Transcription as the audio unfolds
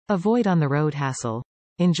Avoid on-the-road hassle.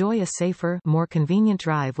 Enjoy a safer, more convenient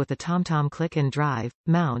drive with the TomTom Click-and-Drive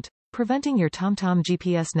mount, preventing your TomTom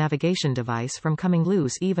GPS navigation device from coming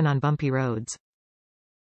loose even on bumpy roads.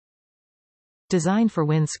 Designed for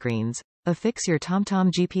windscreens, affix your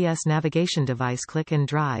TomTom GPS navigation device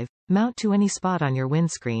Click-and-Drive mount to any spot on your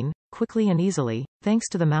windscreen, quickly and easily, thanks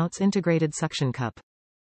to the mount's integrated suction cup.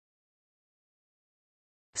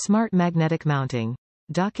 Smart magnetic mounting.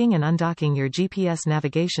 Docking and undocking your GPS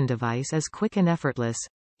navigation device is quick and effortless,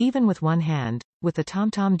 even with one hand, with the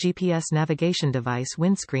TomTom GPS navigation device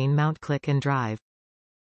Windscreen Mount Click-and-Drive.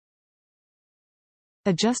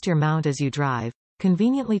 Adjust your mount as you drive.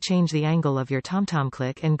 Conveniently change the angle of your TomTom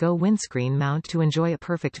Click-and-Go windscreen mount to enjoy a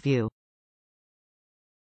perfect view.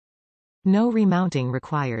 No remounting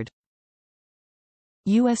required.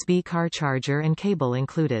 USB car charger and cable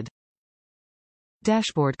included.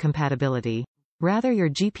 Dashboard compatibility. Rather your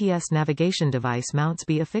GPS navigation device mounts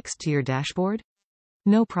be affixed to your dashboard?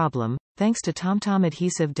 No problem, thanks to TomTom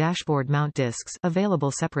adhesive dashboard mount discs available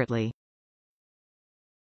separately.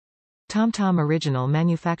 TomTom original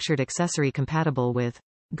manufactured accessory compatible with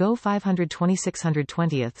Go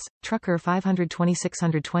 500/2620, Trucker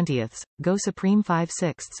 500/2620, Go Supreme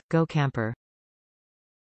 5/6, Go Camper.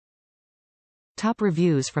 Top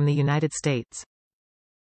reviews from the United States.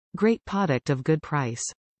 Great product of good price.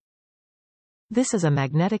 This is a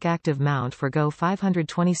magnetic active mount for Go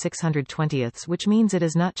 500/2620, which means it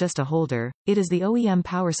is not just a holder, it is the OEM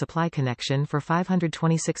power supply connection for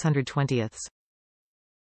 500/2620.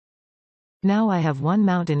 Now I have one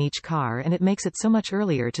mount in each car and it makes it so much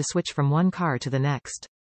earlier to switch from one car to the next.